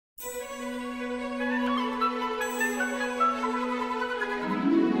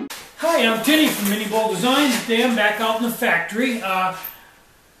Hi, I'm Tinny from minibulldesign. Today I'm back out in the factory.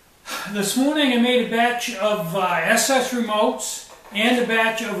 This morning I made a batch of SS remotes and a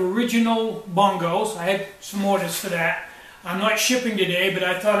batch of original bongos. I had some orders for that. I'm not shipping today, but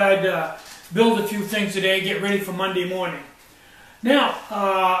I thought I'd build a few things today, get ready for Monday morning. Now,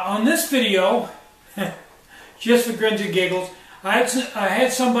 on this video, just for grins and giggles, I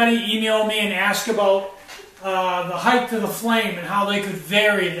had somebody email me and ask about the height of the flame and how they could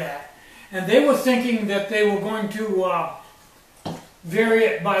vary that. And they were thinking that they were going to vary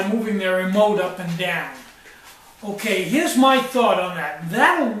it by moving their remote up and down. Okay, here's my thought on that.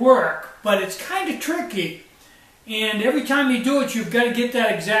 That'll work, but it's kind of tricky. And every time you do it, you've got to get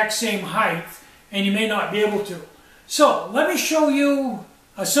that exact same height, and you may not be able to. So, let me show you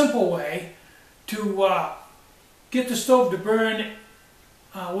a simple way to get the stove to burn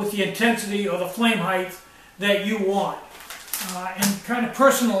with the intensity or the flame height that you want. And kind of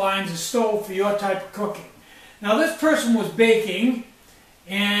personalize the stove for your type of cooking. Now this person was baking,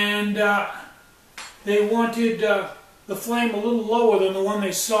 and they wanted the flame a little lower than the one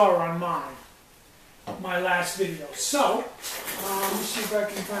they saw on my last video. So, let me see if I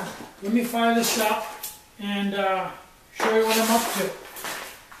can let me fire this up and show you what I'm up to.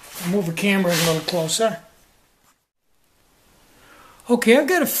 I'll move the camera a little closer. Okay, I've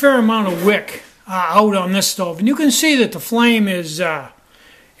got a fair amount of wick out on this stove, and you can see that the flame is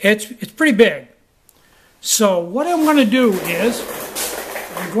it's pretty big. So what I'm going to do is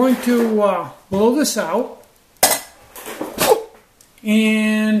I'm going to blow this out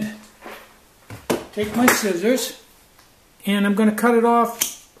and take my scissors, and I'm going to cut it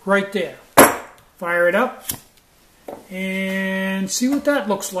off right there. Fire it up and see what that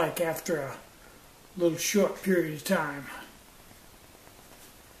looks like after a little short period of time.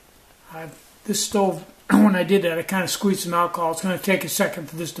 This stove, when I did that, I kind of squeezed some alcohol. It's going to take a second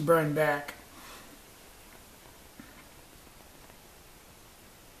for this to burn back.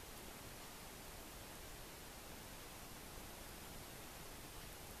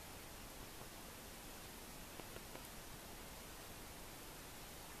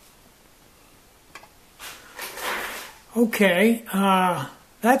 Okay,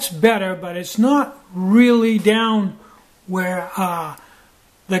 that's better, but it's not really down where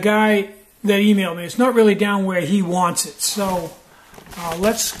the guy that emailed me, it's not really down where he wants it. So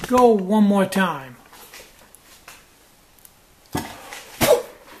let's go one more time.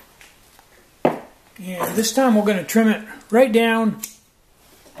 And this time we're going to trim it right down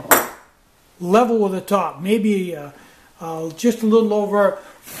level with the top. Maybe just a little over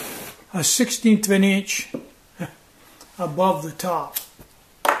a 1/16 of an inch above the top.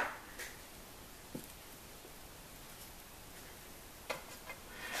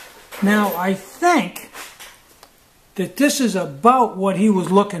 Now, I think that this is about what he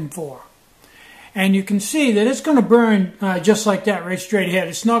was looking for. And you can see that it's going to burn just like that, right straight ahead.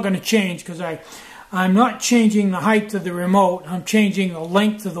 It's not going to change because I'm not changing the height of the remote. I'm changing the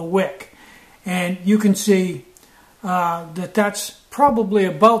length of the wick. And you can see that that's probably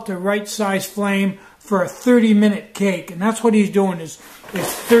about the right size flame for a 30-minute cake. And that's what he's doing is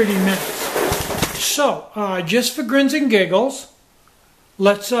 30 minutes. So, just for grins and giggles,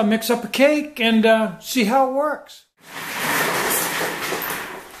 let's mix up a cake and see how it works.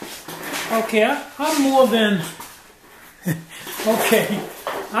 Okay, I'm more than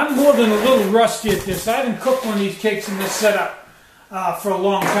a little rusty at this. I haven't cooked one of these cakes in this setup for a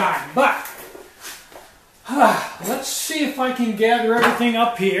long time. But let's see if I can gather everything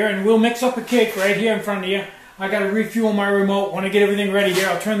up here, and we'll mix up a cake right here in front of you. I got to refuel my remote. When I get everything ready here,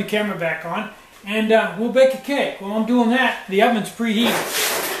 I'll turn the camera back on. And we'll bake a cake. While I'm doing that, the oven's preheated.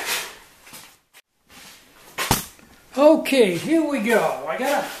 Okay, here we go. I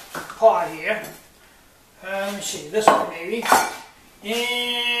got a pot here. Let me see, this one maybe.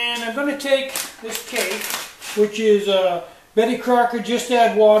 And I'm going to take this cake, which is Betty Crocker Just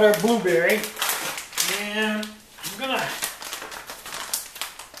Add Water Blueberry. And I'm going to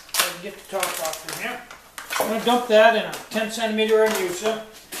get the top off from here. I'm going to dump that in a 10 centimeter user.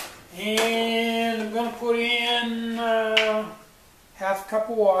 And I'm going to put in half a cup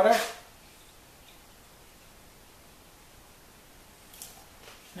of water.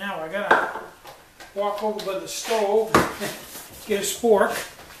 Now I got to walk over by the stove, get a spork.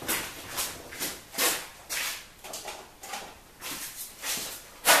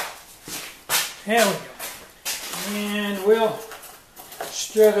 There we go. And we'll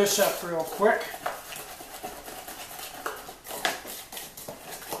stir this up real quick.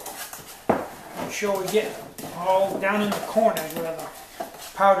 Make sure we get all down in the corners where the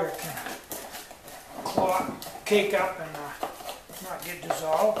powder can cake up and not get get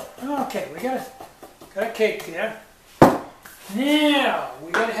dissolved. Okay, we got a cake there. Now,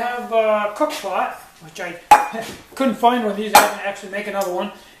 we got to have a cook pot, which I couldn't find one of these. I have to actually make another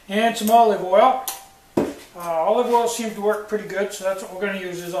one. And some olive oil. Olive oil seems to work pretty good, so that's what we're going to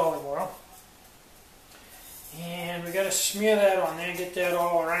use is olive oil. And we got to smear that on there, get that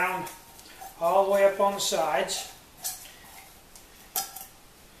all around, all the way up on the sides.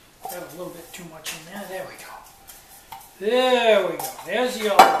 Got a little bit too much in there. There we go. There we go. There's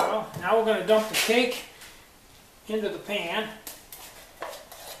the olive oil. Now we're going to dump the cake into the pan.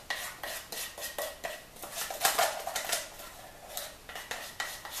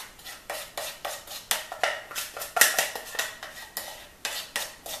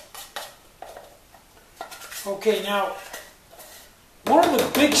 Okay, now, one of the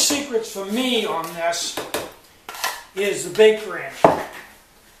big secrets for me on this is the bake ranch,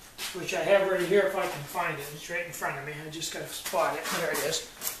 which I have right here if I can find it. It's right in front of me. I just got to spot it. There it is.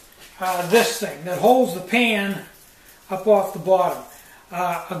 This thing that holds the pan up off the bottom.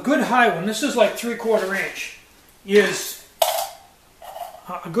 A good high one, this is like 3/4 inch, is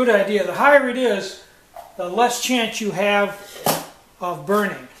a good idea. The higher it is, the less chance you have of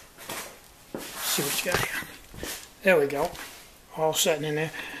burning. Let's see what you got here. There we go. All setting in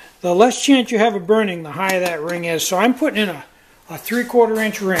there. The less chance you have of burning, the higher that ring is. So I'm putting in a 3/4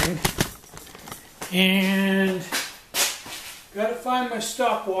 inch ring. And got to find my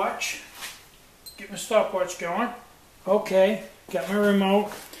stopwatch. Get my stopwatch going. Okay, got my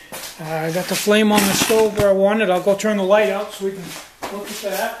remote. I got the flame on the stove where I want it. I'll go turn the light out so we can look at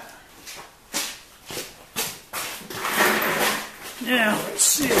that. Now, let's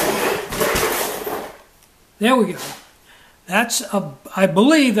see. There we go. I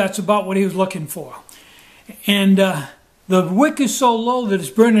believe that's about what he was looking for. And the wick is so low that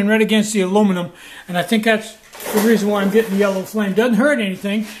it's burning right against the aluminum, and I think that's the reason why I'm getting the yellow flame. Doesn't hurt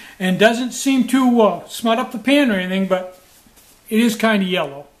anything, and doesn't seem to smut up the pan or anything, but it is kind of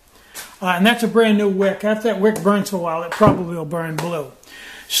yellow. And that's a brand new wick. After that wick burns for a while, it probably will burn blue.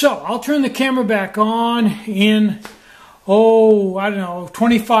 So, I'll turn the camera back on in, I don't know,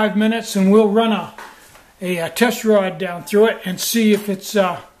 25 minutes, and we'll run a test rod down through it and see if it's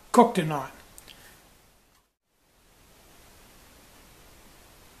cooked or not.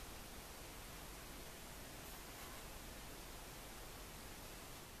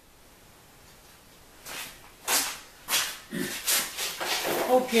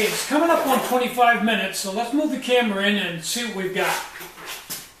 Okay, it's coming up on 25 minutes, so let's move the camera in and see what we've got.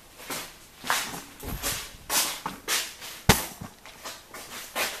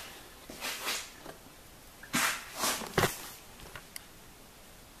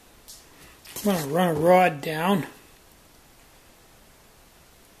 I'm going to run a rod down.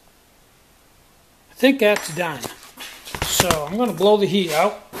 I think that's done. So I'm going to blow the heat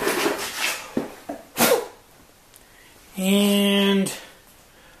out. And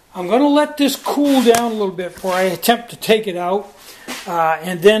I'm going to let this cool down a little bit before I attempt to take it out.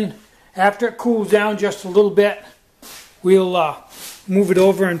 And then after it cools down just a little bit, we'll move it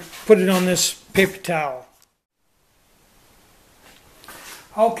over and put it on this paper towel.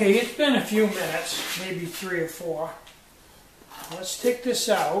 Okay, it's been a few minutes, maybe 3 or 4. Let's take this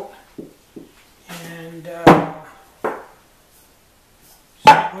out and see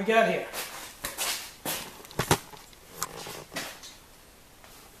what we got here.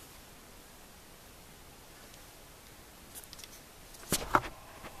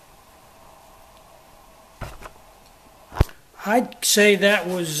 I'd say that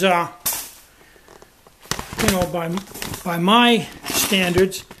was, by my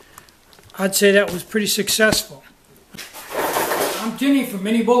standards, I'd say that was pretty successful. I'm Tinny from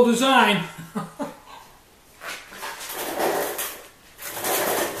minibulldesign.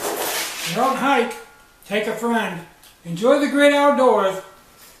 Don't hike, take a friend, enjoy the great outdoors,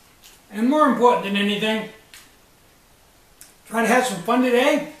 and more important than anything, try to have some fun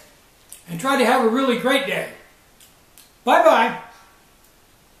today, and try to have a really great day. Bye-bye.